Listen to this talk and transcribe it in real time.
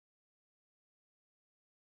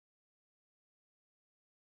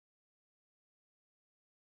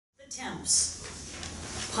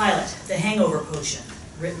TEMPS. Pilot, The Hangover Potion,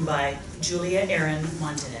 written by Julia Aaron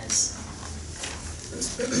Montanez.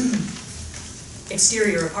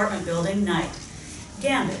 Exterior apartment building, night.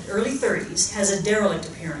 Gambit, early 30s, has a derelict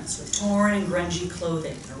appearance with torn and grungy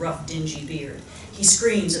clothing and a rough, dingy beard. He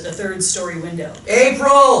screams at the third-story window.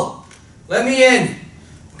 April! Let me in!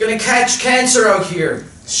 I'm gonna catch cancer out here.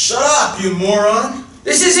 Shut up, you moron!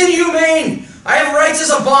 This is inhumane! I have rights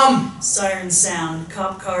as a bum! Sirens sound,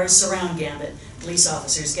 cop cars surround Gambit. Police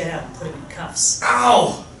officers get out and put him in cuffs.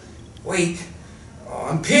 Ow! Wait. Oh,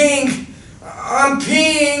 I'm peeing! I'm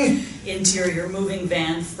peeing! Interior moving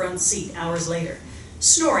van, front seat, hours later.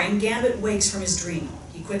 Snoring, Gambit wakes from his dream.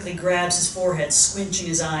 He quickly grabs his forehead, squinching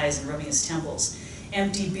his eyes and rubbing his temples.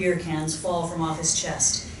 Empty beer cans fall from off his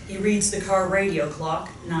chest. He reads the car radio clock,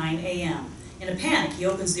 9 a.m. In a panic, he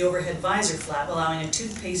opens the overhead visor flap, allowing a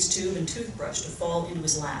toothpaste tube and toothbrush to fall into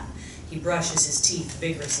his lap. He brushes his teeth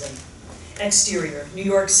vigorously. Exterior, New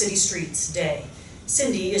York City streets, day.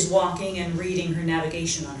 Cindy is walking and reading her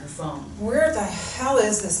navigation on her phone. Where the hell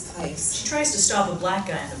is this place? She tries to stop a black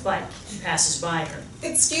guy on a bike. He passes by her.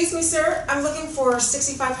 Excuse me, sir. I'm looking for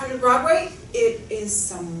 6500 Broadway. It is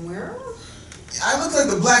somewhere. I look like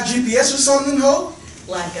the black GPS or something, ho?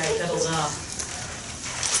 Black guy pedals off.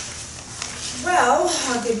 Well,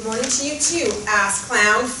 good morning to you too, ass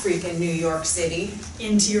clown, freaking New York City.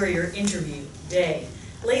 Interior interview, day.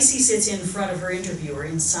 Lacy sits in front of her interviewer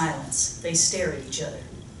in silence. They stare at each other.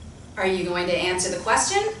 Are you going to answer the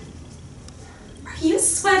question? Are you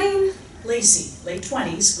sweating? Lacy, late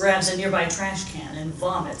 20s, grabs a nearby trash can and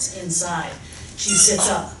vomits inside. She sits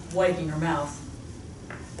up, wiping her mouth.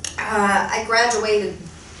 I graduated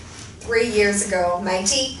 3 years ago,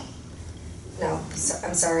 matey. No,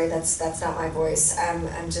 I'm sorry, that's not my voice.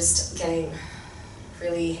 I'm just getting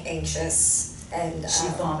really anxious and... She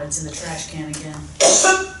vomits in the trash can again.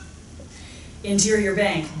 Interior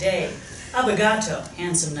bank, day. Abagato,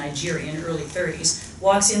 handsome Nigerian, early 30s,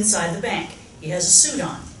 walks inside the bank. He has a suit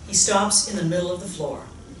on. He stops in the middle of the floor.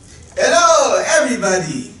 Hello,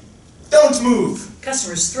 everybody! Don't move!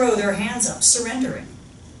 Customers throw their hands up, surrendering.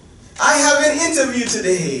 I have an interview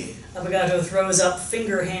today. Abagato throws up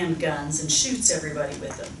finger handguns and shoots everybody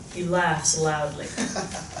with them. He laughs loudly.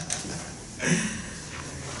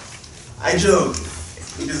 I joke.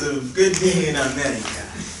 It is a good day in America.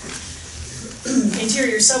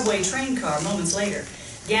 Interior subway train car, moments later.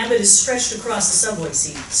 Gambit is stretched across the subway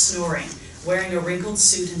seat, snoring, wearing a wrinkled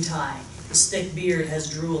suit and tie. His thick beard has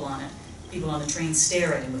drool on it. People on the train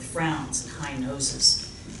stare at him with frowns and high noses.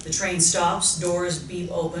 The train stops, doors beep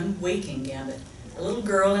open, waking Gambit. A little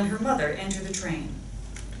girl and her mother enter the train.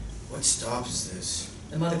 What stop is this?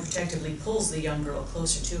 The mother protectively pulls the young girl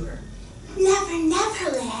closer to her. Never,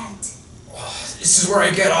 Neverland. Oh, this is where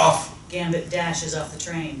I get off. Gambit dashes off the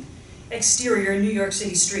train. Exterior, New York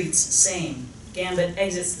City streets, same. Gambit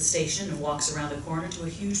exits the station and walks around the corner to a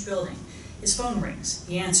huge building. His phone rings.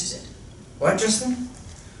 He answers it. What, Justin?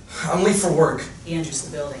 I'm late for work. He enters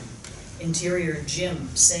the building. Interior, gym,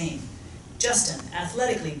 same. Justin,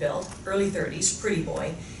 athletically built, early 30s, pretty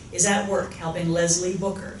boy, is at work helping Leslie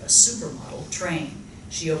Booker, a supermodel, train.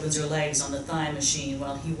 She opens her legs on the thigh machine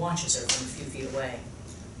while he watches her from a few feet away.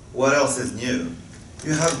 What else is new?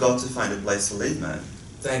 You have got to find a place to live, man.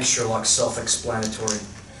 Thanks, Sherlock. Self-explanatory.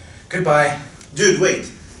 Goodbye. Dude,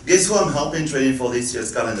 wait. Guess who I'm helping training for this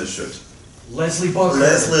year's calendar shoot? Leslie Booker.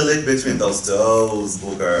 Leslie lick between those toes,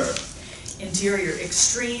 Booker. Interior,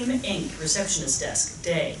 Extreme Ink, receptionist desk,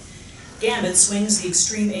 day. Gambit swings the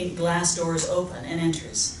Extreme Ink glass doors open and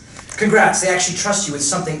enters. Congrats, they actually trust you with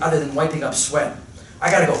something other than wiping up sweat.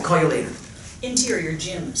 I gotta go, call you later. Interior,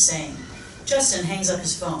 gym, same. Justin hangs up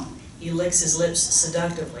his phone. He licks his lips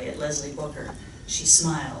seductively at Leslie Booker. She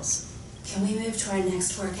smiles. Can we move to our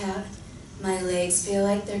next workout? My legs feel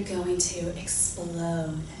like they're going to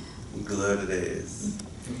explode. Good it is.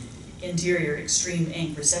 Interior, Extreme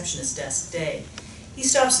Ink, receptionist desk, day. He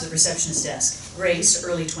stops at the receptionist desk. Grace,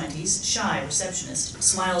 early 20s, shy receptionist,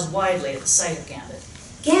 smiles widely at the sight of Gambit.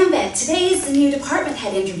 Gambit, today is the new department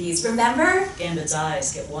head interviews, remember? Gambit's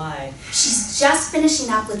eyes get wide. She's just finishing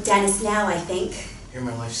up with Dennis now, I think. You're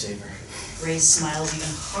my lifesaver. Grace smiles even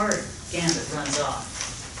harder. Gambit runs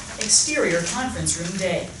off. Exterior, conference room,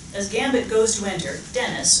 day. As Gambit goes to enter,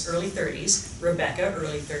 Dennis, early 30s, Rebecca,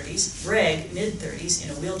 early 30s, Greg, mid-30s,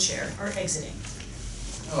 in a wheelchair, are exiting.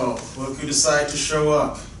 Oh, look who decided to show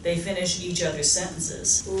up. They finish each other's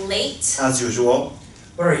sentences. Late. As usual.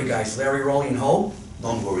 What are you guys, Larry, Rolly, and Hope?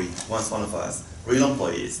 Don't worry, once one of us, real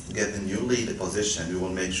employees, get the new lead position, we will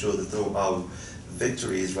make sure that our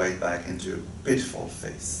victory is right back into your pitiful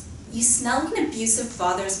face. You smell like an abusive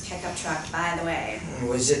father's pickup truck, by the way.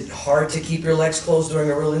 Was it hard to keep your legs closed during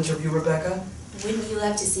a real interview, Rebecca? Wouldn't you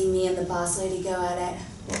love to see me and the boss lady go at it?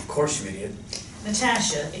 Well, of course, you idiot.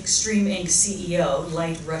 Natasha, Extreme Inc. CEO,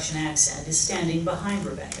 light Russian accent, is standing behind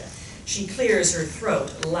Rebecca. She clears her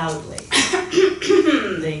throat loudly.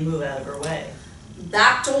 They move out of her way.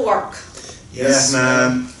 Back to work. Yes,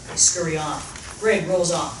 ma'am. They scurry off. Greg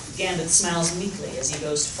rolls off. Gambit smiles meekly as he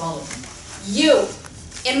goes to follow him. You,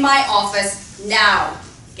 in my office, now.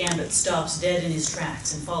 Gambit stops dead in his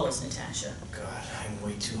tracks and follows Natasha. God, I'm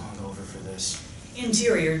way too hungover for this.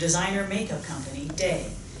 Interior designer makeup company,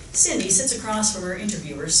 Day. Cindy sits across from her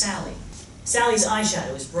interviewer, Sally. Sally's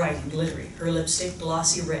eyeshadow is bright and glittery, her lipstick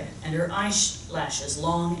glossy red, and her eyelashes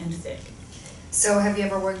long and thick. So have you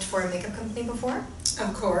ever worked for a makeup company before?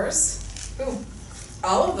 Of course. Ooh,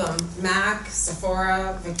 all of them. MAC,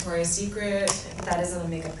 Sephora, Victoria's Secret. That isn't a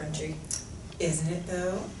makeup country. Isn't it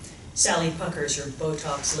though? Sally puckers her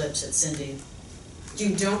Botox lips at Cindy.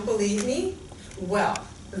 You don't believe me? Well,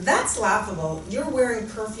 that's laughable. You're wearing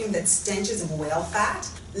perfume that stenches of whale fat,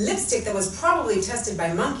 lipstick that was probably tested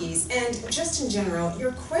by monkeys, and just in general,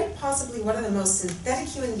 you're quite possibly one of the most synthetic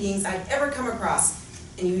human beings I've ever come across.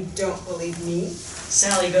 And you don't believe me?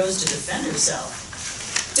 Sally goes to defend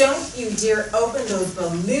herself. Don't you dare open those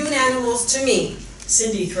balloon animals to me.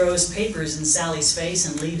 Cindy throws papers in Sally's face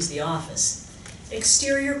and leaves the office.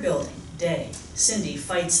 Exterior building, Day. Cindy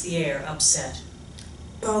fights the air, upset.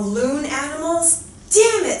 Balloon animals?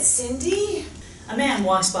 Damn it, Cindy! A man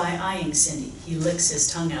walks by eyeing Cindy. He licks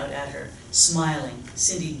his tongue out at her, smiling.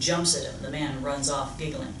 Cindy jumps at him. The man runs off,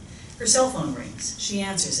 giggling. Her cell phone rings. She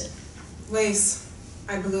answers it. Lace,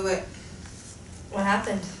 I blew it. What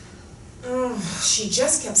happened? Oh, she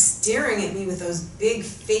just kept staring at me with those big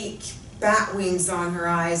fake bat wings on her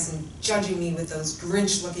eyes and judging me with those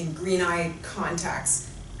Grinch-looking green-eyed contacts,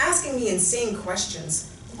 asking me insane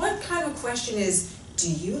questions. What kind of question is,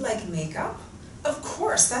 do you like makeup? Of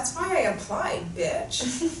course, that's why I applied,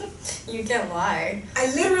 bitch. You can't lie.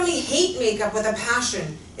 I literally hate makeup with a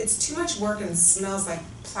passion. It's too much work and smells like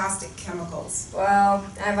plastic chemicals. Well,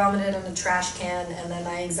 I vomited on a trash can and then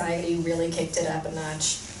my anxiety really kicked it up a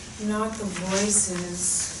notch. Not the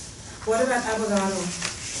voices. What about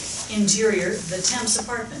Abagato? Interior, the TEMPS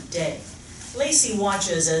apartment, Day. Lacy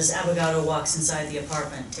watches as Abagato walks inside the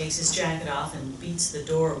apartment, takes his jacket off, and beats the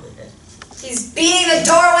door with it. He's beating the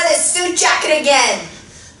door with his suit jacket again!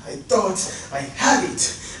 I thought I had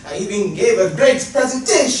it. I even gave a great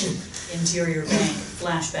presentation. Interior bank,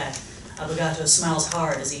 flashback. Abagato smiles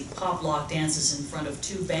hard as he pop-lock dances in front of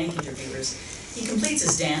two bank interviewers. He completes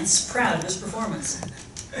his dance, proud of his performance.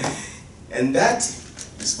 And that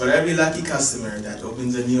is for every lucky customer that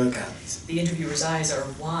opens a new account. The interviewer's eyes are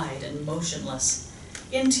wide and motionless.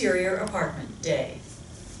 Interior apartment, Day.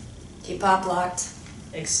 He pop-locked.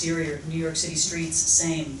 Exterior, New York City streets,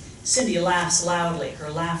 same. Cindy laughs loudly. Her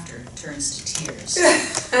laughter turns to tears.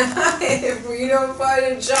 If we don't find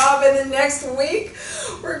a job in the next week,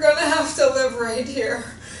 we're gonna have to live right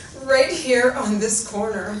here on this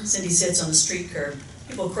corner. Cindy sits on the street curb.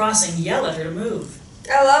 People crossing yell at her to move.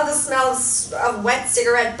 I love the smells of wet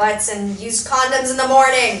cigarette butts and used condoms in the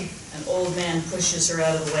morning. An old man pushes her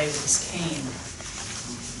out of the way with his cane.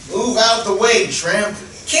 Move out the way, tramp.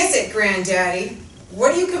 Kiss it, Granddaddy.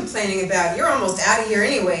 What are you complaining about? You're almost out of here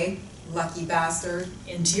anyway, lucky bastard.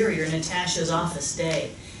 Interior, Natasha's office,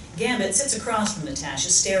 Day. Gambit sits across from Natasha,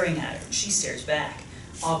 staring at her. She stares back.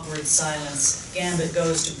 Awkward silence. Gambit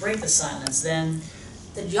goes to break the silence, then...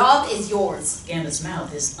 The job is yours. Gambit's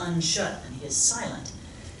mouth is unshut and he is silent.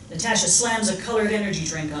 Natasha slams a colored energy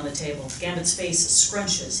drink on the table. Gambit's face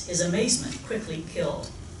scrunches, his amazement quickly killed.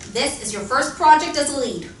 This is your first project as a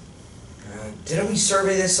lead. Didn't we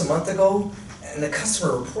survey this a month ago? And the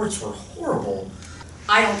customer reports were horrible.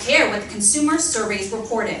 I don't care what the consumer surveys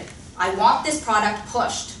reported. I want this product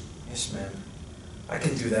pushed. Yes, ma'am. I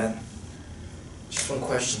can do that. Just one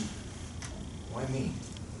question. Why me?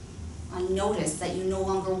 I noticed that you no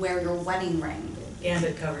longer wear your wedding ring.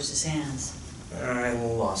 Gambit covers his hands. I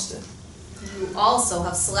lost it. You also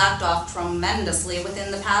have slacked off tremendously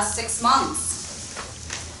within the past 6 months.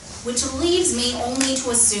 Which leaves me only to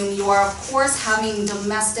assume you are, of course, having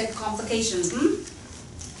domestic complications,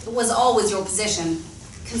 It was always your position.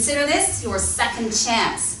 Consider this your second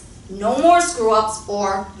chance. No more screw-ups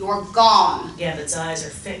or you're gone. Gambit's eyes are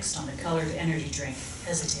fixed on the colored energy drink,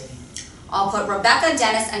 hesitating. I'll put Rebecca,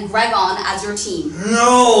 Dennis, and Greg on as your team.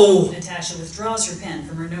 No! Natasha withdraws her pen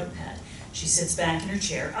from her notepad. She sits back in her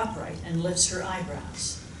chair, upright, and lifts her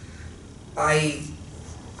eyebrows. I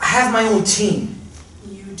have my own team.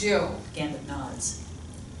 You do. Gambit nods.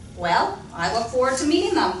 Well, I look forward to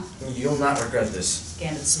meeting them. You'll not regret this.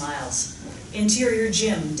 Gambit smiles. Interior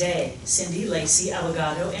gym, day. Cindy, Lacy,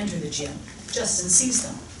 Abagato enter the gym. Justin sees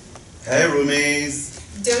them. Hey, roomies.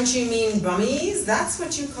 Don't you mean bummies? That's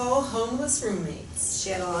what you call homeless roommates.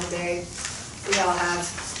 She had a long day. We all have.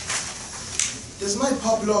 Does my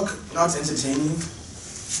pop look not entertain you?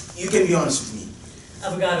 You can be honest with me.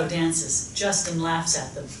 Abagato dances. Justin laughs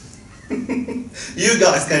at them. You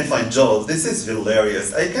guys can't find jobs. This is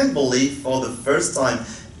hilarious. I can't believe for the first time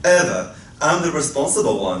ever I'm the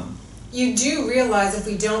responsible one. You do realize if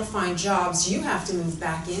we don't find jobs, you have to move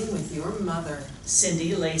back in with your mother.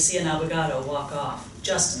 Cindy, Lacy, and Abagato walk off.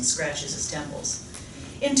 Justin scratches his temples.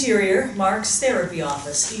 Interior, Mark's therapy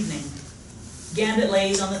office, evening. Gambit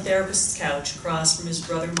lays on the therapist's couch across from his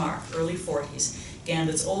brother Mark, early 40s,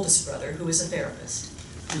 Gambit's oldest brother, who is a therapist.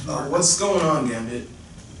 What's going on, Gambit?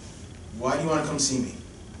 Why do you want to come see me?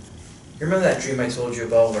 You remember that dream I told you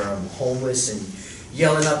about where I'm homeless and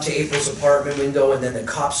yelling up to April's apartment window and then the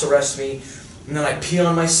cops arrest me and then I pee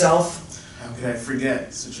on myself? How could I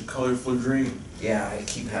forget such a colorful dream? Yeah, I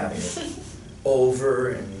keep having it. Over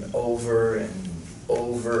and over and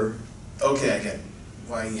over. Okay, I get it.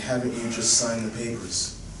 Why haven't you just signed the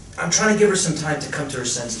papers? I'm trying to give her some time to come to her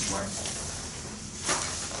senses, Mark.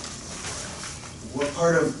 What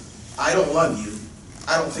part of I don't love you,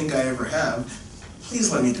 I don't think I ever have,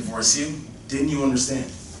 please let me divorce you. Didn't you understand?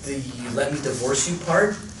 The let me divorce you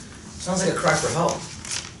part? Sounds like a cry for help.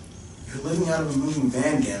 You're living out of a moving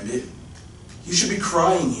van, Gambit. You should be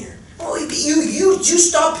crying here. Oh, you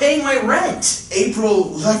stopped paying my rent. April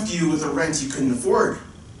left you with a rent you couldn't afford.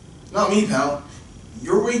 Not me, pal.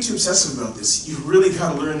 You're way too obsessive about this. You really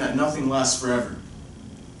gotta learn that nothing lasts forever.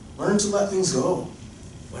 Learn to let things go.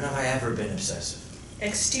 When have I ever been obsessive?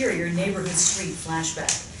 Exterior, neighborhood street,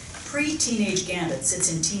 flashback. Pre-teenage Gambit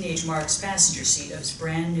sits in teenage Mark's passenger seat of his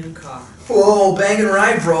brand new car. Whoa, bang and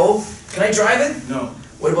ride, bro. Can I drive it? No,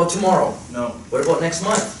 What about tomorrow? no, What about next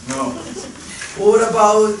month? no. What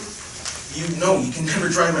about... You can never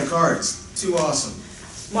drive my car. It's too awesome.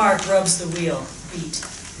 Mark rubs the wheel, beat.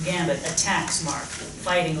 Gambit attacks Mark,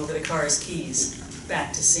 fighting over the car's keys.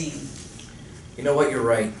 Back to scene. You know what, you're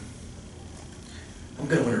right. I'm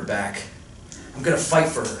gonna win her back. I'm gonna fight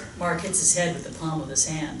for her. Mark hits his head with the palm of his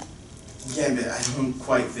hand. Gambit, I don't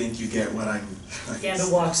quite think you get what I'm trying to Gambit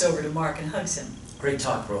say. walks over to Mark and hugs him. Great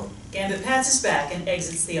talk, bro. Gambit pats his back and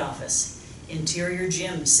exits the office. Interior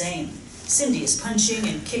gym, same. Cindy is punching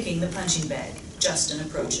and kicking the punching bag. Justin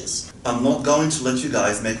approaches. I'm not going to let you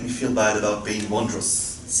guys make me feel bad about being wondrous.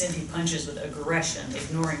 Cindy punches with aggression,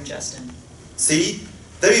 ignoring Justin. See?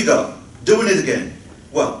 There you go. Doing it again.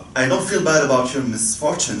 Well, I don't feel bad about your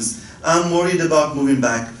misfortunes. I'm worried about moving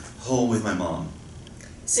back home with my mom.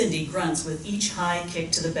 Cindy grunts with each high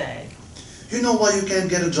kick to the bag. You know why you can't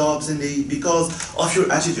get a job, Cindy? Because of your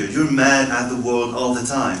attitude. You're mad at the world all the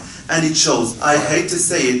time. And it shows. I hate to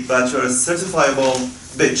say it, but you're a certifiable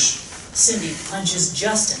bitch. Cindy punches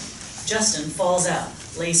Justin. Justin falls out.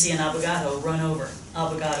 Lacy and Abagato run over.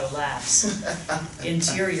 Abagato laughs.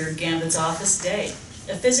 Interior, Gambit's office, day.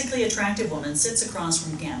 A physically attractive woman sits across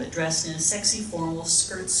from Gambit, dressed in a sexy formal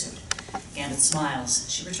skirt suit. Gambit smiles.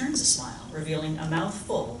 She returns a smile, revealing a mouth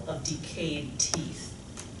full of decayed teeth.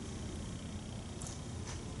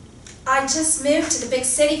 I just moved to the big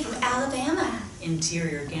city from Alabama.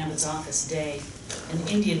 Interior, Gambit's office, day. An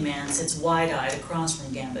Indian man sits wide-eyed across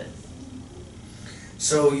from Gambit.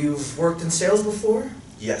 So you've worked in sales before?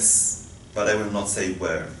 Yes, but I will not say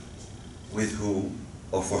where, with who,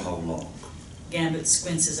 or for how long. Gambit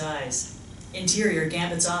squints his eyes. Interior,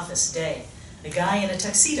 Gambit's office, day. A guy in a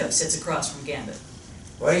tuxedo sits across from Gambit.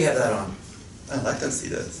 Why do you have that on? I like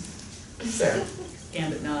tuxedos. Fair.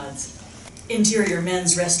 Gambit nods. Interior,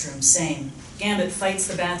 men's restroom, same. Gambit fights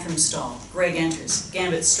the bathroom stall. Greg enters.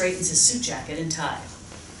 Gambit straightens his suit jacket and tie.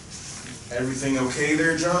 Everything okay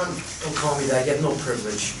there, John? Don't call me that. You have no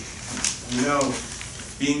privilege. You know,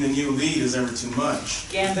 being the new lead is ever too much.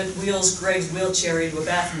 Gambit wheels Greg's wheelchair into a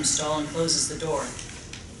bathroom stall and closes the door.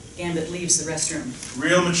 Gambit leaves the restroom.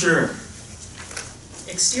 Real mature.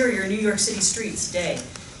 Exterior, New York City streets, day.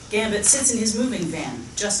 Gambit sits in his moving van.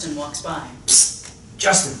 Justin walks by. Psst!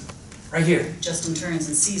 Justin, right here. Justin turns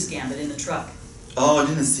and sees Gambit in the truck. Oh, I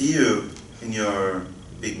didn't see you in your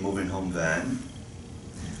big moving home van.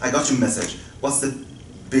 I got your message. What's the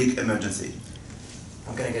big emergency?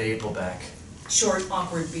 I'm gonna get April back. Short,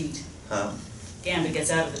 awkward beat. Huh? Gambit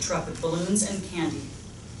gets out of the truck with balloons and candy.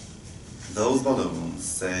 Those balloons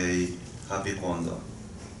say Happy Kwanzaa.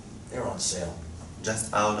 They're on sale.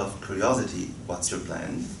 Just out of curiosity, what's your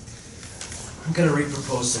plan? I'm gonna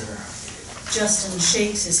re-propose to her. Justin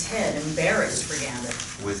shakes his head, embarrassed for Gambit.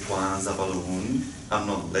 With Kwan's balloon, I'm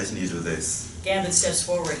not letting you do this. Gambit steps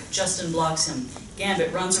forward. Justin blocks him.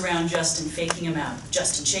 Gambit runs around Justin, faking him out.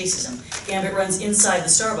 Justin chases him. Gambit runs inside the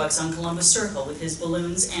Starbucks on Columbus Circle with his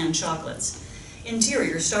balloons and chocolates.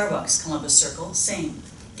 Interior Starbucks, Columbus Circle, same.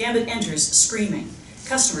 Gambit enters, screaming.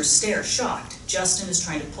 Customers stare, shocked. Justin is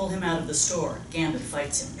trying to pull him out of the store. Gambit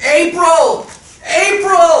fights him. April!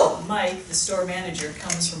 April! Mike, the store manager,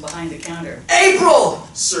 comes from behind the counter. April!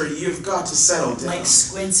 Sir, you've got to settle down. Mike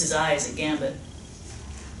squints his eyes at Gambit.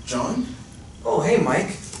 John? Oh, hey,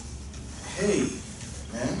 Mike. Hey,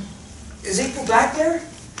 man. Is April back there?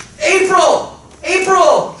 April!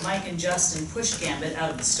 April! Mike and Justin push Gambit out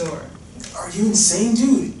of the store. Are you insane,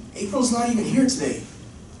 dude? April's not even here today.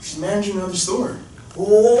 She's managing another store.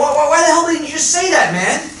 Why the hell didn't you just say that,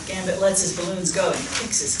 man? Gambit lets his balloons go and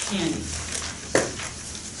kicks his candy.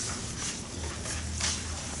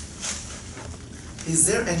 Is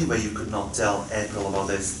there any way you could not tell April about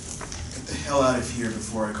this? Get the hell out of here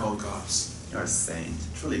before I call the cops. You're a saint.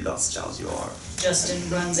 Truly God's child you are. Justin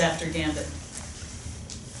runs after Gambit.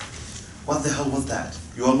 What the hell was that?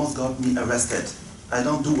 You almost got me arrested. I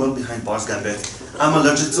don't do well behind bars, Gambit. I'm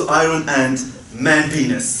allergic to iron and man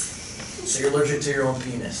penis. So you're allergic to your own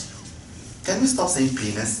penis? Can we stop saying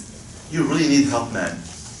penis? You really need help, man.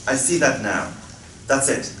 I see that now. That's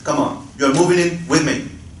it. Come on. You're moving in with me.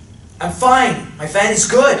 I'm fine. My fan is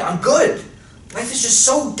good. I'm good. Life is just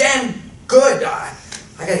so damn good. I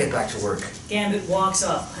gotta get back to work. Gambit walks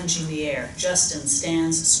off, punching the air. Justin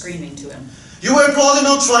stands, screaming to him. You were probably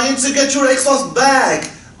not trying to get your ex-boss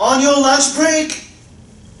back on your lunch break.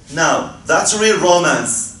 Now, that's real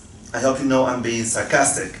romance. I hope you know I'm being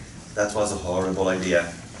sarcastic. That was a horrible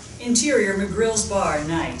idea. Interior McGrill's bar,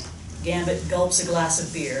 night. Gambit gulps a glass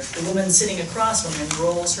of beer. The woman sitting across from him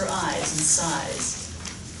rolls her eyes and sighs.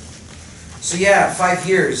 So yeah, 5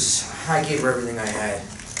 years. I gave her everything I had,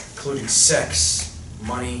 including sex,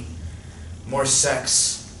 money, more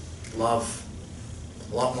sex, love,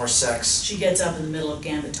 a lot more sex. She gets up in the middle of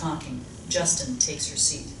Gambit talking. Justin takes her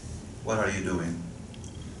seat. What are you doing?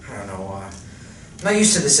 I don't know. I'm not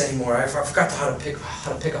used to this anymore. I forgot how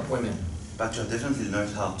to pick up women. But you definitely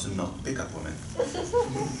learned how to not pick up women.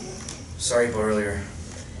 Sorry about earlier.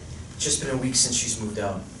 It's just been a week since she's moved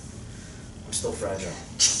out. I'm still fragile.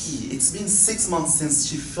 Gee, it's been 6 months since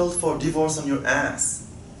she filed for divorce on your ass.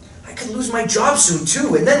 I could lose my job soon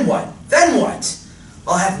too, and then what? Then what?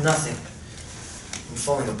 I'll have nothing. I'm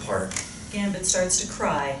falling apart. Gambit starts to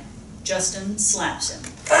cry. Justin slaps him.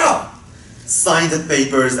 Ow! Sign the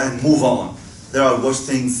papers and move on. There are worse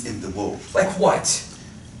things in the world. Like what?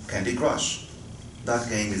 Candy Crush. That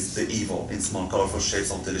game is the evil in small colorful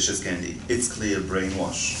shapes of delicious candy. It's clear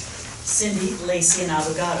brainwash. Cindy, Lacy, and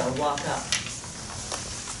Abagato walk up.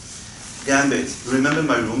 Gambit, remember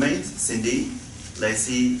my roommate, Cindy,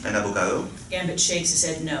 Lacy, and Abagato? Gambit shakes his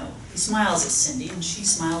head no. He smiles at Cindy, and she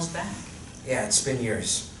smiles back. Yeah, it's been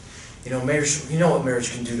years. You know, marriage. You know what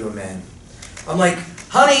marriage can do to a man. I'm like,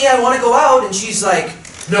 honey, I want to go out, and she's like,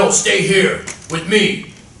 no, stay here with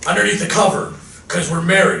me, underneath the cover, 'cause we're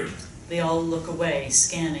married. They all look away,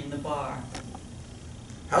 scanning the bar.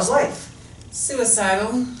 How's life?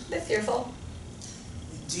 Suicidal. Bit fearful.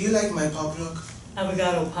 Do you like my pop look?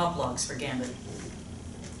 Abagato pop locks for Gambit.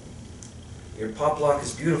 Your pop lock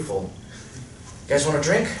is beautiful. You guys want a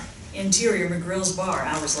drink? Interior McGrill's bar,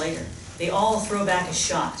 hours later. They all throw back a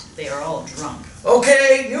shot. They are all drunk.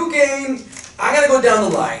 Okay, new game. I gotta go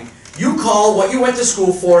down the line. You call what you went to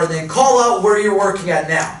school for, and then call out where you're working at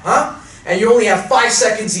now, huh? And you only have 5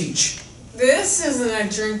 seconds each. This isn't a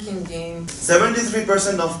drinking game.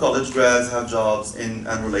 73% of college grads have jobs in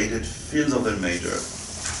unrelated fields of their major.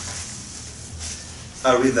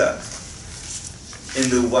 I read that in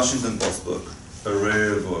the Washington Post book, a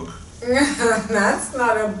rare book. That's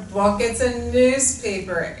not a book, it's a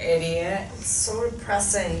newspaper, idiot. It's so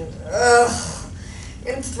depressing. Ugh.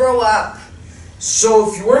 I'm gonna throw up. So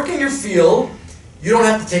if you work in your field, you don't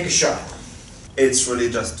have to take a shot. It's really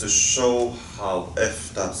just to show how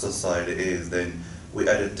effed up society is. Then we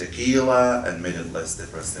added tequila and made it less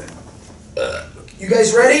depressing. You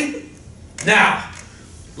guys ready? Now,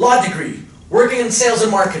 law degree, working in sales and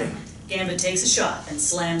marketing. Gambit takes a shot and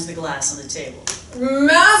slams the glass on the table.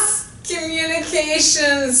 Mass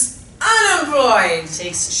communications, unemployed.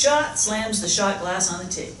 Takes a shot, slams the shot glass on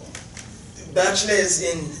the table. Bachelor's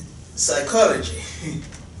in psychology.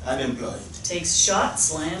 Unemployed. Takes a shot,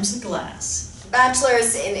 slams the glass.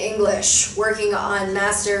 Bachelor's in English, working on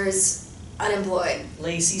master's, unemployed.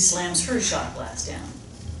 Lacy slams her shot glass down.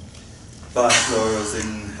 Bachelor's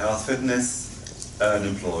in health fitness,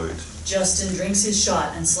 unemployed. Justin drinks his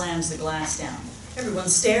shot and slams the glass down. Everyone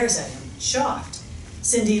stares at him, shocked.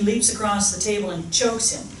 Cindy leaps across the table and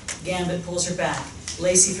chokes him. Gambit pulls her back.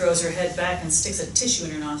 Lacy throws her head back and sticks a tissue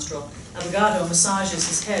in her nostril. Abagato massages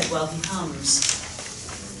his head while he hums.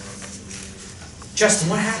 Justin,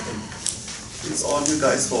 what happened? It's all you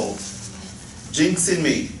guys' fault. Jinxing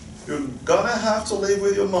me. You're gonna have to live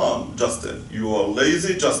with your mom, Justin. You are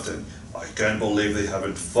lazy, Justin. I can't believe they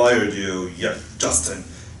haven't fired you yet, Justin.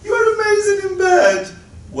 You're amazing in bed.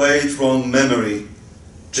 Wait, wrong memory.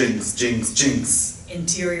 Jinx, jinx, jinx.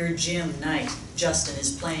 Interior gym night. Justin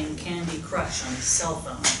is playing Candy Crush on his cell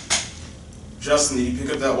phone. Justin, did you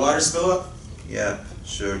pick up that water spill up? Yep,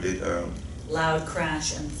 sure did, Earl. Loud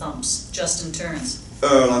crash and thumps. Justin turns.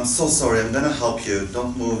 Earl, I'm so sorry. I'm gonna help you.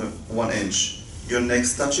 Don't move 1 inch. Your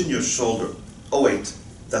neck's touching your shoulder. Oh wait,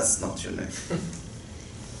 that's not your neck.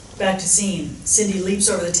 Back to scene. Cindy leaps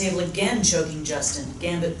over the table again, choking Justin.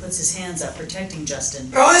 Gambit puts his hands up, protecting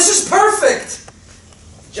Justin. Oh, this is perfect!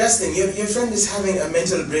 Justin, your friend is having a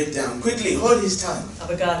mental breakdown. Quickly, hold his tongue.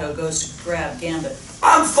 Abagato goes to grab Gambit.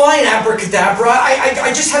 I'm fine, abracadabra.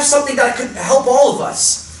 I just have something that could help all of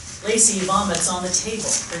us. Lacy vomits on the table.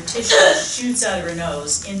 Her tissue shoots out of her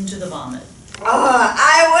nose into the vomit.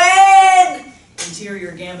 I win!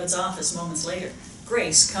 Interior Gambit's office moments later.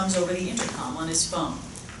 Grace comes over the intercom on his phone.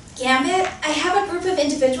 Gambit, I have a group of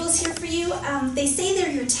individuals here for you. They say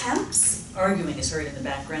they're your temps. Arguing is heard in the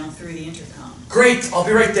background through the intercom. Great, I'll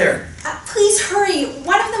be right there. Please hurry.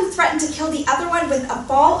 One of them threatened to kill the other one with a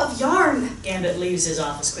ball of yarn. Gambit leaves his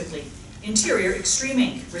office quickly. Interior Extreme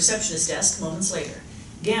Inc. Receptionist desk moments later.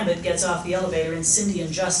 Gambit gets off the elevator and Cindy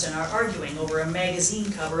and Justin are arguing over a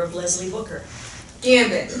magazine cover of Leslie Booker.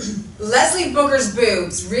 Gambit, Leslie Booker's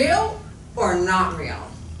boobs, real or not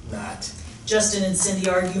real? Not. Justin and Cindy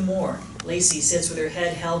argue more. Lacy sits with her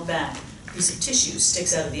head held back. A piece of tissue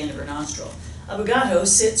sticks out of the end of her nostril. Abagato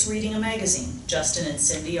sits reading a magazine. Justin and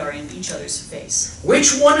Cindy are in each other's face.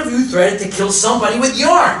 Which one of you threatened to kill somebody with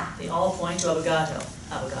yarn? They all point to Abagato.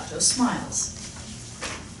 Abagato smiles.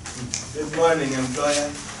 Good morning,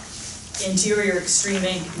 employer. Interior Extreme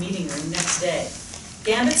Inc. meeting room next day.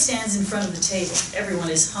 Gambit stands in front of the table. Everyone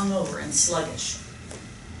is hungover and sluggish.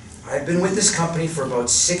 I've been with this company for about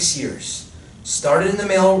 6 years. Started in the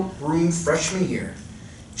mail room freshman year,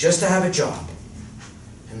 just to have a job.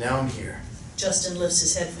 And now I'm here. Justin lifts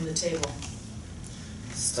his head from the table.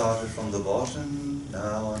 Started from the bottom,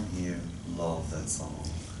 now I'm here. Love that song.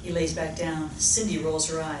 He lays back down. Cindy rolls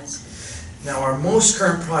her eyes. Now our most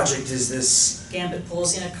current project is this. Gambit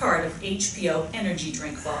pulls in a cart of HPO energy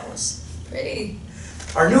drink bottles. Pretty.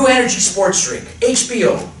 Our new energy sports drink,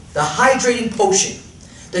 HPO, the hydrating potion.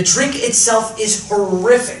 The drink itself is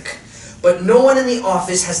horrific, but no one in the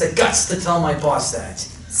office has the guts to tell my boss that.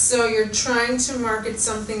 So you're trying to market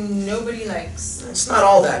something nobody likes. It's not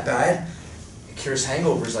all that bad. It cures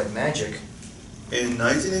hangovers like magic. In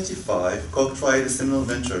 1985, Coke tried a similar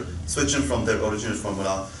venture, switching from their original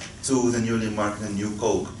formula to the newly marketed new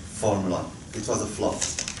Coke formula. It was a flop.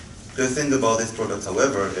 The thing about this product,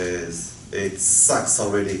 however, is it sucks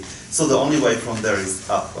already. So the only way from there is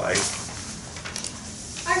up, right?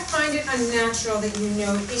 I find it unnatural that you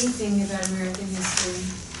know anything about American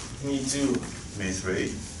history. Me too. Me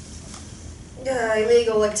three.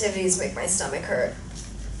 Illegal activities make my stomach hurt.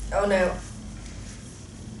 Oh no.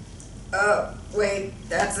 Oh, wait,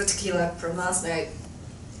 that's the tequila from last night.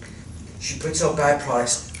 She puts out bad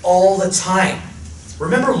products all the time.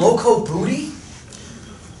 Remember Loco Booty?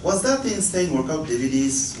 Was that the insane workout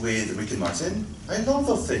DVDs with Ricky Martin? I love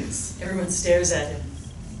those things. Everyone stares at him.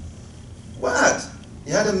 What?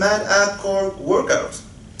 You had a mad hardcore workout.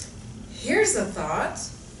 Here's a thought.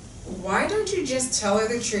 Why don't you just tell her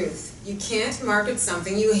the truth? You can't market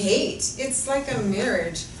something you hate. It's like a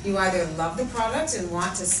marriage. You either love the product and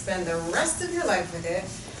want to spend the rest of your life with it,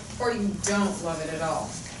 or you don't love it at all.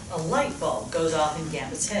 A light bulb goes off in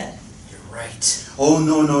Gambit's head. You're right. Oh,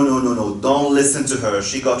 no. Don't listen to her.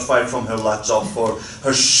 She got fired from her last job for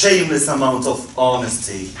her shameless amount of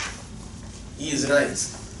honesty. He is right.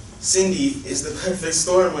 Cindy is the perfect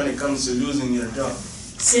storm when it comes to losing your job.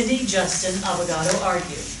 Cindy, Justin, Abagato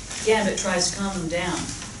argue. Gambit tries to calm them down.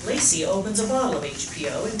 Lacy opens a bottle of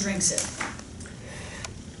HPO and drinks it.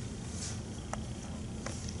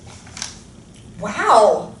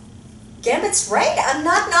 Wow! Gambit's right, I'm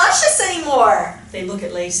not nauseous anymore! They look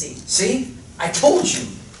at Lacy. See? I told you.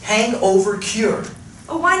 Hangover cure.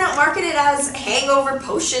 Well, why not market it as hangover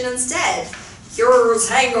potion instead? Cures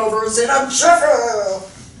hangovers in a jiffy!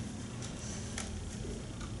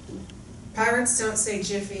 Pirates don't say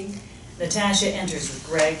jiffy. Natasha enters with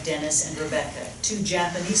Greg, Dennis, and Rebecca. Two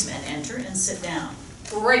Japanese men enter and sit down.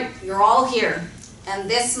 Great, you're all here. And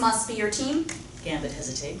this must be your team? Gambit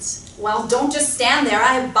hesitates. Well, don't just stand there.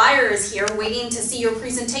 I have buyers here waiting to see your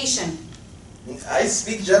presentation. I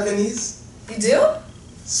speak Japanese. You do?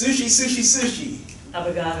 Sushi, sushi, sushi.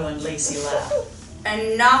 Abagato and Lacy laugh.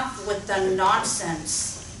 Enough with the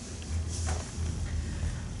nonsense.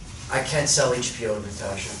 I can't sell HPO,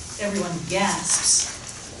 Natasha. Everyone gasps.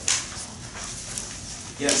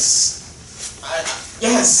 Yes.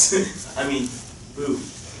 Yes! I mean, boo.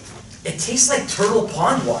 It tastes like turtle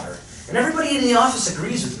pond water, and everybody in the office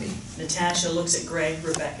agrees with me. Natasha looks at Greg,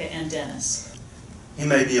 Rebecca, and Dennis. He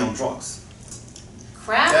may be on drugs.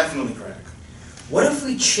 Crack? Definitely crack. What if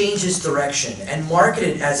we change its direction and market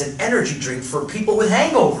it as an energy drink for people with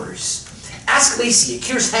hangovers? Ask Lacy, it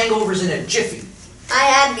cures hangovers in a jiffy. I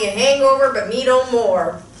had me a hangover, but me no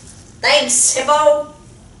more. Thanks, Hippo.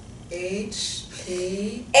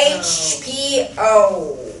 HP.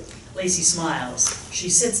 HPO. Lacy smiles. She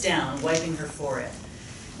sits down, wiping her forehead.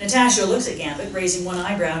 Natasha looks at Gambit, raising one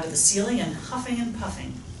eyebrow to the ceiling and huffing and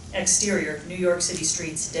puffing. Exterior, New York City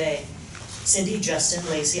streets, day. Cindy, Justin,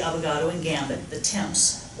 Lacy, Abagato, and Gambit, the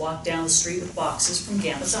Temps, walk down the street with boxes from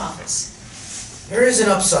Gambit's office. There is an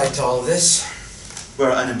upside to all of this.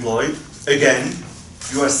 We're unemployed. Again.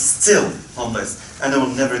 You are still homeless. And I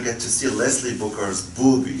will never get to see Leslie Booker's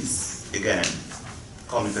boobies again.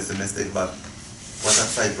 Call me pessimistic, but what a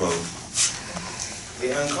side road.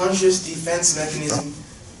 The unconscious defense mechanism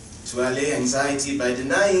to allay anxiety by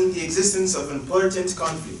denying the existence of important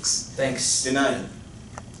conflicts. Thanks. Denial.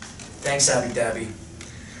 Thanks, Abby Dabby.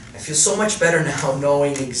 I feel so much better now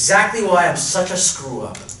knowing exactly why I'm such a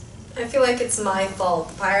screw-up. I feel like it's my fault.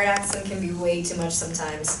 The pirate accent can be way too much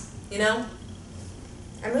sometimes. You know?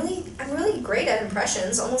 I'm really great at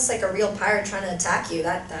impressions, almost like a real pirate trying to attack you.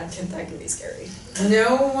 That can be scary.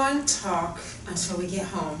 No one talk until we get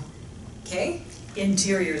home. Okay?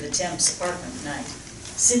 Interior, the Temps' apartment at night.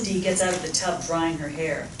 Cindy gets out of the tub drying her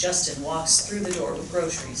hair. Justin walks through the door with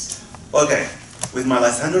groceries. Okay, with my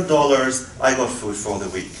last $100, I got food for the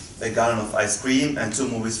week. A gallon of ice cream and 2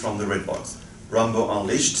 movies from the Red Box. Rambo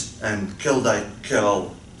Unleashed and Kill Die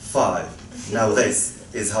Kill 5. Now this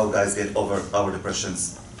is how guys get over our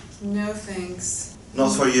depressions. No thanks.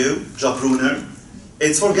 Not for you, job ruiner.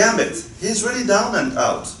 It's for Gambit. He's really down and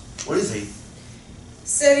out. Where is he?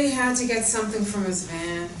 Said he had to get something from his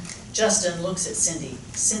van. Justin looks at Cindy.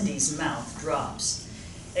 Cindy's mouth drops.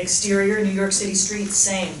 Exterior, New York City streets,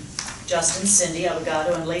 same. Justin, Cindy,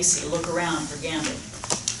 Abagato, and Lacy look around for Gambit.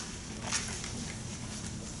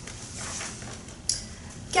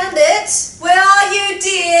 Gambit, where are you,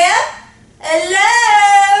 dear?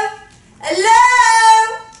 Hello?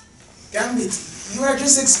 Hello? Gambit, you are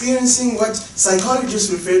just experiencing what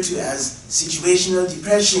psychologists refer to as situational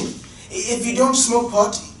depression. If you don't smoke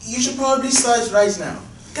pot, you should probably start right now.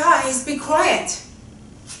 Guys, be quiet.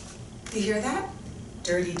 You hear that?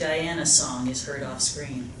 Dirty Diana song is heard off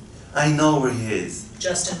screen. I know where he is.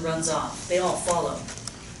 Justin runs off. They all follow.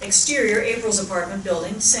 Exterior, April's apartment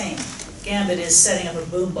building, same. Gambit is setting up a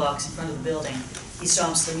boombox in front of the building. He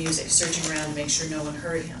stops the music, searching around to make sure no one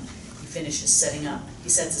heard him. He finishes setting up. He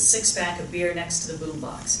sets a six-pack of beer next to the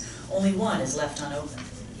boombox. Only one is left unopened.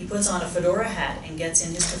 He puts on a fedora hat and gets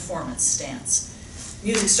in his performance stance.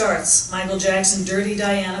 Music starts. Michael Jackson, Dirty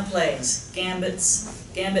Diana plays. Gambit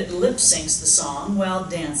lip syncs the song while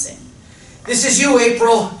dancing. This is you,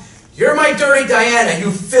 April. You're my Dirty Diana,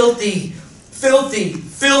 you filthy, filthy,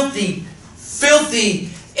 filthy, filthy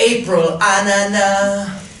April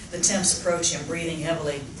Anana. The Temps approach him, breathing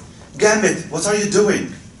heavily. Gambit, what are you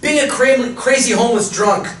doing? Being a crazy homeless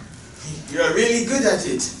drunk. You're really good at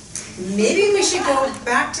it. Maybe we should go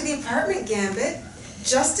back to the apartment, Gambit.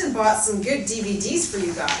 Justin bought some good DVDs for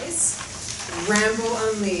you guys. Rambo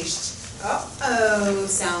Unleashed. Uh-oh,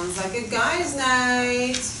 sounds like a guy's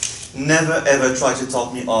night. Never ever try to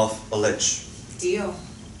talk me off a ledge. Deal.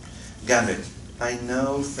 Gambit, I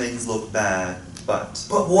know things look bad, but...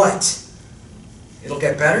 But what? It'll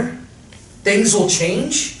get better? Things will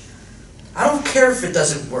change? I don't care if it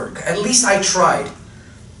doesn't work. At least I tried.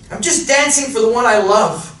 I'm just dancing for the one I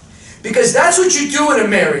love. Because that's what you do in a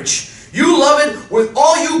marriage. You love it with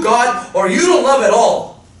all you got, or you don't love it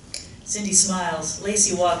all. Cindy smiles.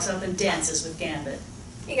 Lacy walks up and dances with Gambit.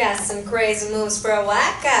 You got some crazy moves for a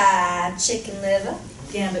white guy, chicken liver.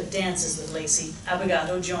 Gambit dances with Lacy.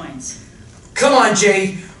 Abagato joins. Come on,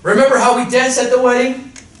 Jay. Remember how we danced at the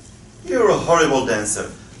wedding? You're a horrible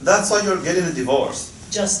dancer. That's why you're getting a divorce.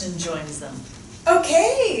 Justin joins them.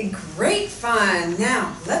 Okay, great fun.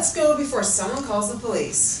 Now, let's go before someone calls the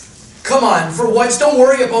police. Come on, for once, don't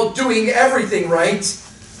worry about doing everything right.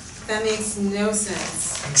 That makes no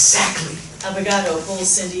sense. Exactly. Abagato pulls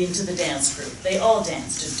Cindy into the dance group. They all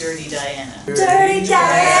dance to Dirty Diana. Dirty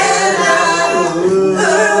Diana, ooh,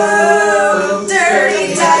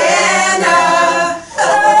 Dirty Diana,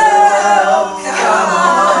 oh,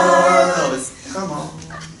 Come on.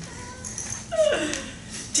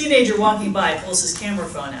 Teenager walking by pulls his camera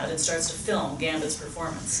phone out and starts to film Gambit's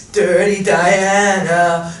performance. Dirty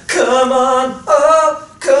Diana, come on,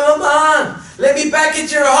 oh, come on. Let me back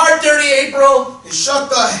into your heart, Dirty April. Hey, shut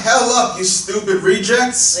the hell up, you stupid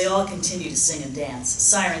rejects! They all continue to sing and dance.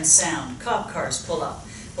 Sirens sound. Cop cars pull up.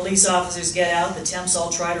 Police officers get out. The temps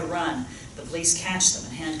all try to run. The police catch them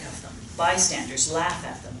and handcuff them. Bystanders laugh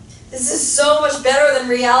at them. This is so much better than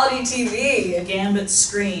reality TV. Gambit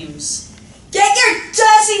screams. get your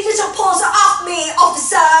dirty little paws off me,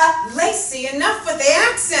 officer! Lacy, enough with the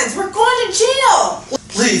accents. We're going to jail.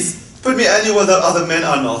 Please, put me anywhere that other men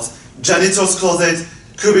are not. Janitor's closet,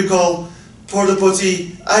 cubicle, porta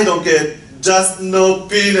potty, I don't care. Just no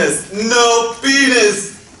penis. No penis!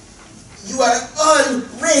 You are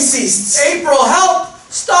un-racist! April, help!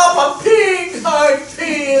 Stop! I'm peeing! I'm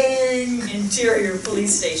peeing! Interior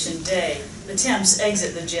police station, day. The temps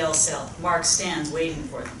exit the jail cell. Mark stands waiting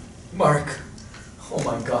for them. Mark. Oh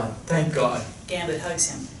my God. Thank God. Gambit hugs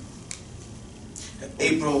him.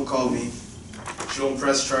 April called me. She won't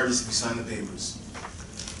press charges if you sign the papers.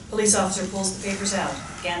 Police officer pulls the papers out.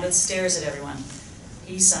 Gambit stares at everyone.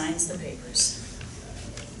 He signs the papers.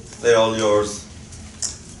 They're all yours.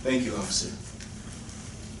 Thank you, officer.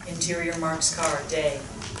 Interior Mark's car, day.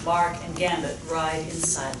 Mark and Gambit ride in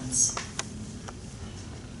silence.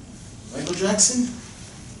 Michael Jackson?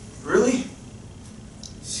 Really?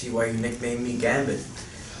 See why you nicknamed me Gambit.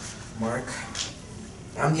 Mark,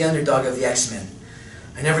 I'm the underdog of the X-Men.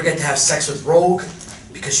 I never get to have sex with Rogue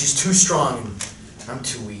because she's too strong and I'm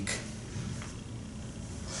too weak.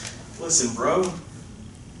 Listen, bro.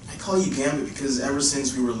 I call you Gambit because ever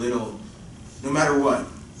since we were little, no matter what,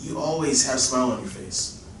 you always had a smile on your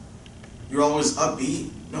face. You're always upbeat,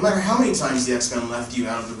 no matter how many times the X-Men left you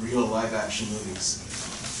out of the real live-action movies.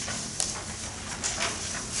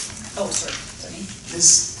 Oh, sorry.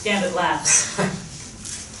 This Gambit laughs.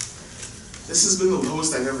 has been the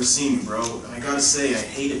lowest I've ever seen you, bro, and I gotta say, I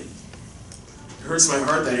hate it. It hurts my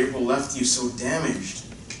heart that April left you so damaged,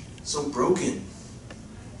 so broken,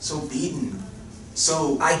 so beaten,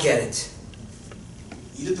 so... I get it.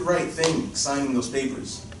 You did the right thing, signing those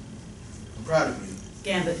papers. I'm proud of you.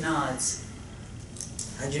 Gambit nods.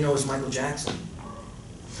 How'd you know it was Michael Jackson?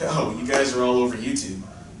 Oh, you guys are all over YouTube.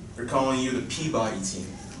 They're calling you the Peabody team.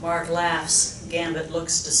 Mark laughs. Gambit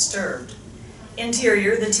looks disturbed.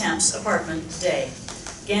 Interior, the temps, apartment, day.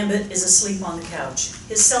 Gambit is asleep on the couch.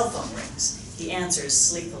 His cell phone rings. He answers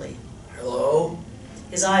sleepily. Hello?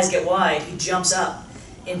 His eyes get wide. He jumps up.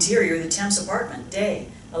 Interior, the temps' apartment, day.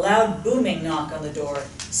 A loud booming knock on the door.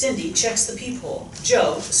 Cindy checks the peephole.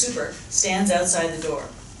 Joe, the super, stands outside the door.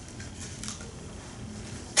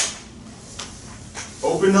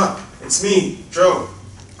 Open up. It's me, Joe.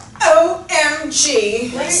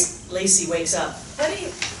 OMG. Lacy wakes up. What are you...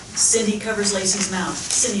 Cindy covers Lacy's mouth.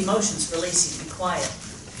 Cindy motions for Lacy to be quiet.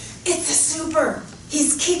 It's the super.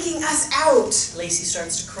 He's kicking us out. Lacy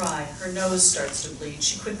starts to cry. Her nose starts to bleed.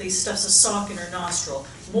 She quickly stuffs a sock in her nostril.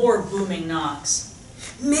 More booming knocks.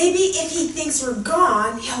 Maybe if he thinks we're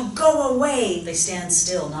gone, he'll go away. They stand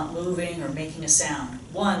still, not moving or making a sound.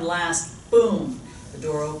 One last boom. The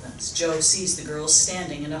door opens. Joe sees the girls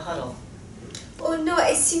standing in a huddle. Oh no,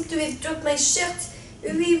 I seem to have dropped my shirt.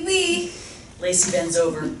 Oui, oui. Lacy bends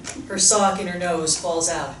over. Her sock in her nose falls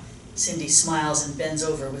out. Cindy smiles and bends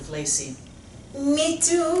over with Lacy. Me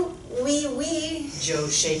too. Oui, oui. Joe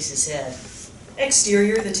shakes his head.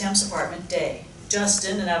 Exterior, the temps' apartment, day.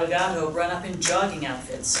 Justin and Abagato run up in jogging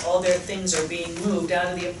outfits. All their things are being moved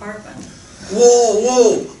out of the apartment. Whoa,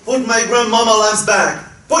 whoa! Put my grandmama lamps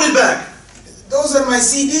back! Put it back! Those are my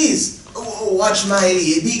CDs. Oh, watch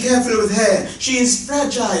Miley. Be careful with her. She is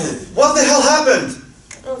fragile. What the hell happened?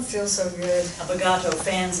 I don't feel so good. Abagato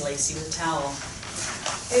fans Lacy with a towel.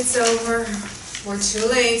 It's over. We're too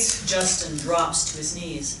late. Justin drops to his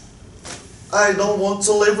knees. I don't want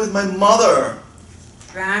to live with my mother.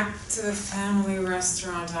 Back to the family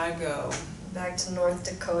restaurant I go. Back to North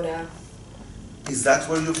Dakota. Is that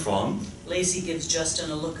where you're from? Lacy gives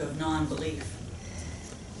Justin a look of non-belief.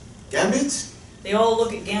 Gambit? They all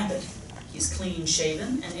look at Gambit. He's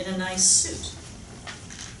clean-shaven and in a nice suit.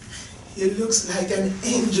 He looks like an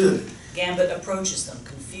angel. Gambit approaches them,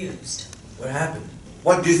 confused. What happened?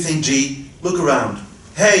 What do you think, G? Look around.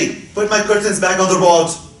 Hey, put my curtains back on the wall.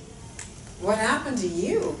 What happened to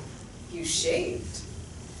you? You shaved.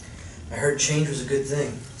 I heard change was a good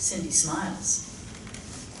thing. Cindy smiles.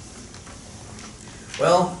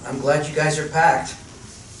 Well, I'm glad you guys are packed.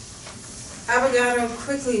 Abagato,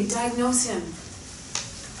 quickly, diagnose him.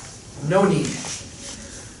 No need.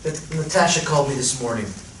 Natasha called me this morning.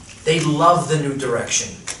 They love the new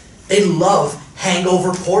direction. They love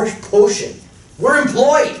hangover potion. We're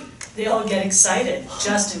employed. They all get excited.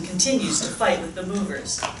 Justin continues to fight with the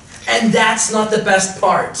movers. And that's not the best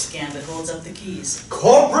part. Gambit holds up the keys.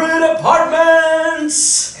 Corporate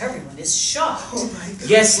apartments! Everyone is shocked. Oh my God.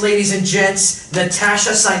 Yes, ladies and gents,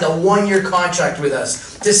 Natasha signed a 1-year contract with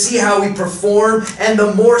us to see how we perform, and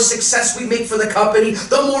the more success we make for the company,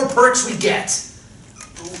 the more perks we get.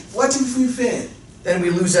 What if we fail? Then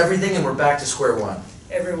we lose everything and we're back to square one.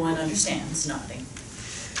 Everyone understands, nodding.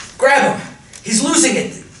 Grab him! He's losing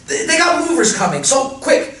it! They got movers coming, so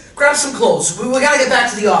quick, grab some clothes. We gotta get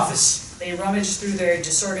back to the office. They rummage through their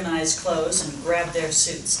disorganized clothes and grab their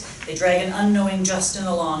suits. They drag an unknowing Justin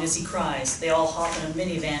along as he cries. They all hop in a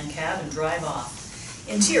minivan cab and drive off.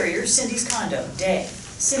 Interior, Cindy's condo, day.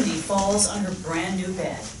 Cindy falls on her brand new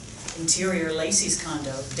bed. Interior, Lacy's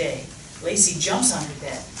condo, day. Lacy jumps on her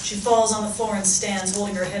bed. She falls on the floor and stands,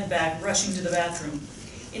 holding her head back, rushing to the bathroom.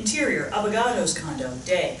 Interior, Abagato's condo,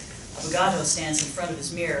 day. Abagato stands in front of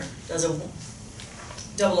his mirror, does a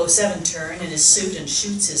 007 turn in his suit and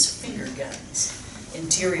shoots his finger guns.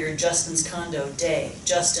 Interior, Justin's condo, day.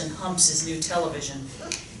 Justin humps his new television.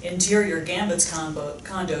 Interior, Gambit's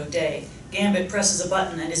condo, day. Gambit presses a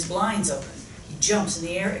button and his blinds open. He jumps in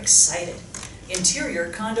the air, excited. Interior,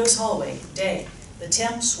 condo's hallway, day. The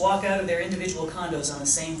Temps walk out of their individual condos on the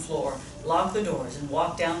same floor, lock the doors, and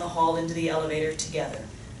walk down the hall into the elevator together.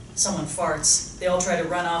 Someone farts. They all try to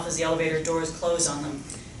run off as the elevator doors close on them.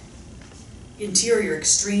 Interior,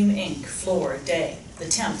 Extreme Inc., floor, day. The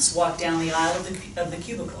Temps walk down the aisle of the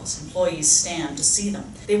cubicles. Employees stand to see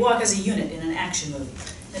them. They walk as a unit in an action movie.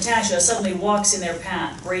 Natasha suddenly walks in their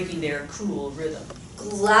path, breaking their cool rhythm.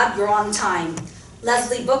 Glad you're on time.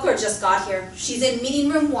 Leslie Booker just got here. She's in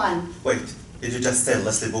meeting room 1. Wait, did you just say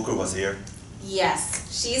Leslie Booker was here? Yes,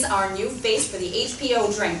 she's our new face for the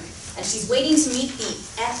HPO drink, and she's waiting to meet the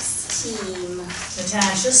X-team.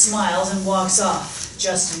 Natasha smiles and walks off.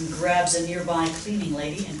 Justin grabs a nearby cleaning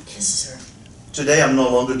lady and kisses her. Today I'm no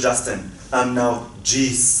longer Justin. I'm now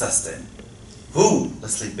G-Sustin. Who?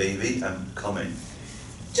 Leslie baby, I'm coming.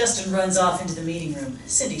 Justin runs off into the meeting room.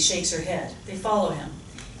 Cindy shakes her head. They follow him.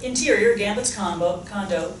 Interior, Gambit's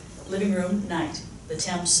condo, living room, night. The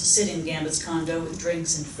Temps sit in Gambit's condo with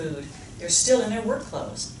drinks and food. They're still in their work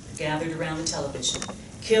clothes. They're gathered around the television.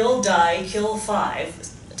 Kill, Die, Kill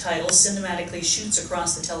 5, the title cinematically shoots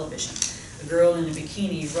across the television. A girl in a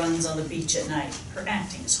bikini runs on the beach at night. Her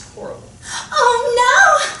acting is horrible. Oh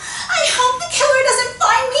no! I hope the killer doesn't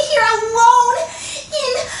find me here alone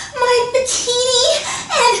in my bikini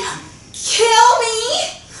and kill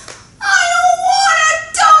me! I don't wanna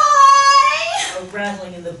die! A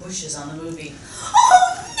rattling in the bushes on the movie. Oh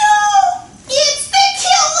no! It's the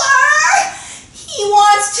killer! He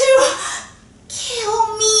wants to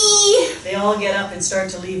kill me! They all get up and start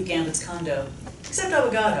to leave Gambit's condo. Except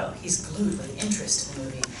Abagato. He's glued with interest in the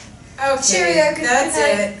movie. Okay, Cheerio, good that's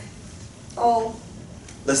night. it. Oh,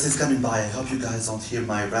 Leslie's coming by. I hope you guys don't hear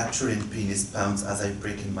my rapturing penis pounds as I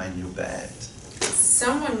break in my new bed.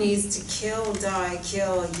 Someone needs to kill, die,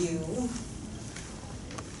 kill you.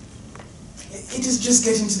 It is just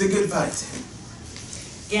getting to the good fight.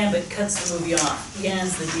 Gambit cuts the movie off. He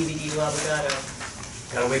hands the DVD to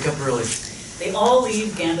Abagato. Gotta wake up early. They all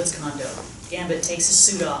leave Gambit's condo. Gambit takes his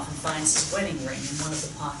suit off and finds his wedding ring in one of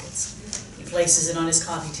the pockets. He places it on his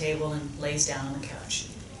coffee table and lays down on the couch.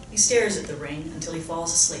 He stares at the ring until he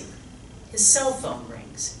falls asleep. His cell phone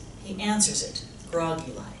rings. He answers it,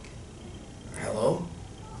 groggy-like. Hello?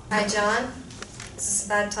 hi John. Is this a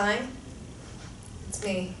bad time? It's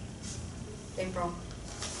me, April.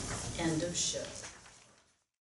 End of show.